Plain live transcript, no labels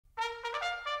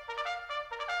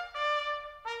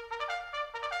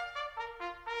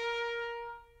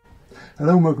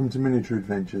Hello and welcome to Miniature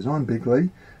Adventures. I'm Big Lee,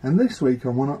 and this week I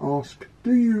want to ask,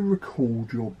 do you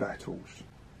record your battles?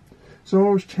 So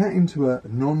I was chatting to a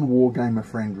non-wargamer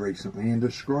friend recently and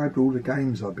described all the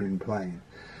games I've been playing,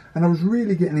 and I was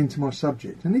really getting into my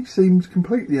subject, and he seemed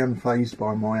completely unfazed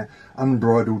by my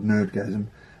unbridled nerdgasm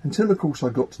until of course I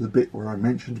got to the bit where I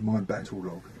mentioned my battle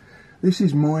log. This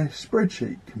is my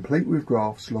spreadsheet, complete with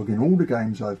graphs logging all the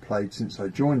games I've played since I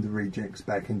joined the Rejects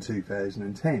back in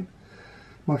 2010.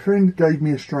 My friend gave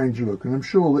me a strange look, and I'm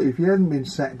sure that if he hadn't been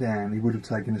sat down he would have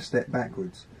taken a step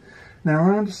backwards. Now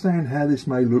I understand how this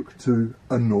may look to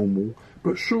a normal,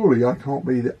 but surely I can't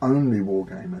be the only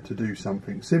wargamer to do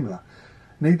something similar.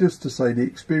 Needless to say, the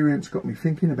experience got me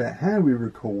thinking about how we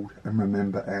record and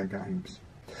remember our games.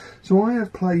 So I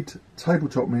have played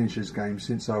tabletop miniatures games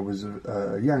since I was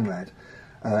a young lad.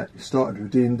 Started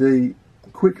with D&D,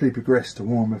 quickly progressed to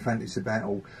Warhammer Fantasy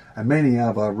Battle and many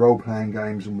other role-playing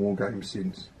games and war games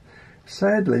since.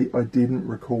 Sadly, I didn't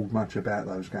record much about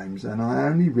those games, and I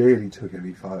only really took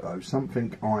any photos,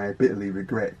 something I bitterly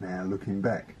regret now looking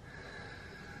back.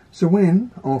 So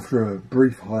when, after a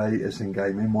brief hiatus in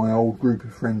gaming, my old group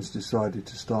of friends decided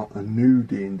to start a new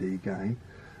D&D game,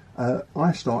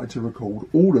 I started to record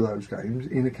all of those games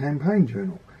in a campaign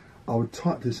journal. I would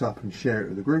type this up and share it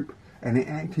with the group, and it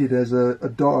acted as a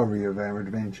diary of our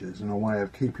adventures and a way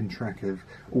of keeping track of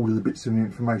all of the bits of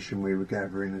information we were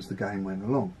gathering as the game went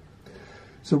along.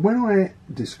 So when I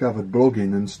discovered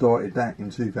blogging and started that in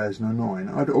 2009,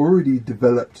 I'd already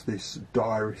developed this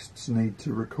diarist's need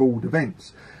to record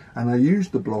events, and I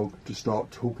used the blog to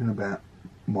start talking about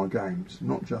my games,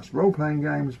 not just role-playing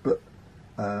games but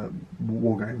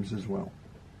war games as well.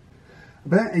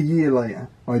 About a year later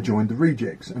I joined the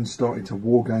Rejects and started to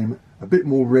wargame a bit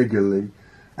more regularly,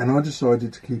 and I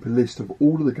decided to keep a list of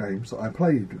all of the games that I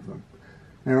played with them.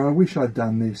 Now I wish I'd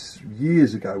done this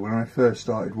years ago when I first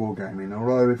started wargaming,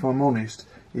 although if I'm honest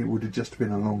it would have just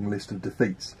been a long list of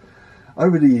defeats.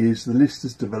 Over the years the list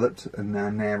has developed and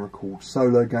now records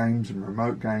solo games and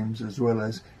remote games as well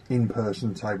as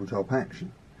in-person tabletop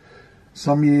action.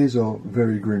 Some years are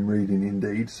very grim reading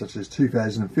indeed, such as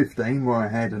 2015 where I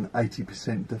had an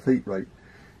 80% defeat rate.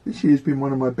 This year's been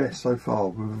one of my best so far,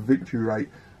 with a victory rate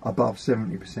above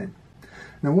 70%.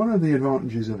 Now one of the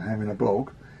advantages of having a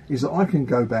blog is that I can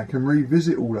go back and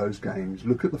revisit all those games,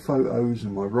 look at the photos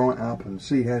and my write-up and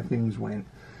see how things went,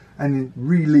 and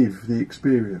relive the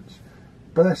experience.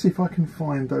 But that's if I can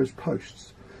find those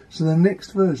posts. So the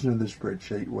next version of the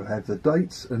spreadsheet will have the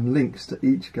dates and links to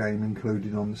each game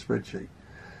included on the spreadsheet.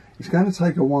 It's going to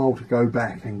take a while to go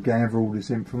back and gather all this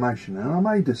information, and I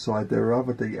may decide there are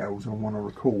other details I want to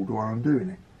record while I'm doing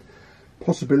it.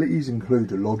 Possibilities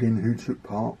include a login who took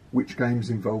part, which games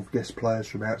involved guest players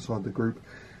from outside the group,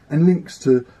 and links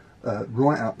to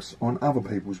write-ups on other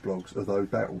people's blogs of those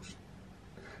battles.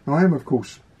 Now I am of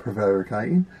course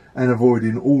prevaricating and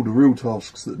avoiding all the real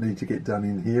tasks that need to get done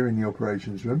in here in the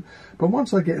operations room, but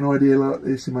once I get an idea like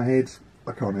this in my head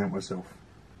I can't help myself.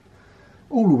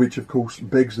 All of which of course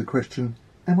begs the question,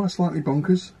 am I slightly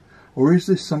bonkers? Or is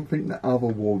this something that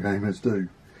other wargamers do?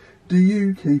 Do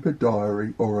you keep a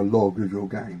diary or a log of your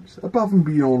games, above and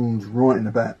beyond writing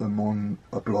about them on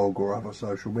a blog or other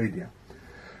social media?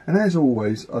 And as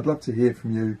always, I'd love to hear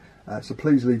from you, so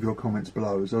please leave your comments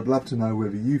below, as I'd love to know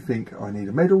whether you think I need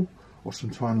a medal or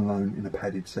some time alone in a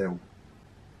padded cell.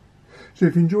 So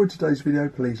if you enjoyed today's video,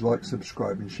 please like,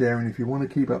 subscribe and share, and if you want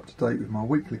to keep up to date with my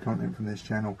weekly content from this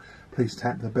channel, please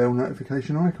tap the bell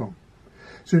notification icon.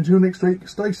 So until next week,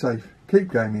 stay safe,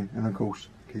 keep gaming, and of course,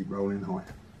 keep rolling high.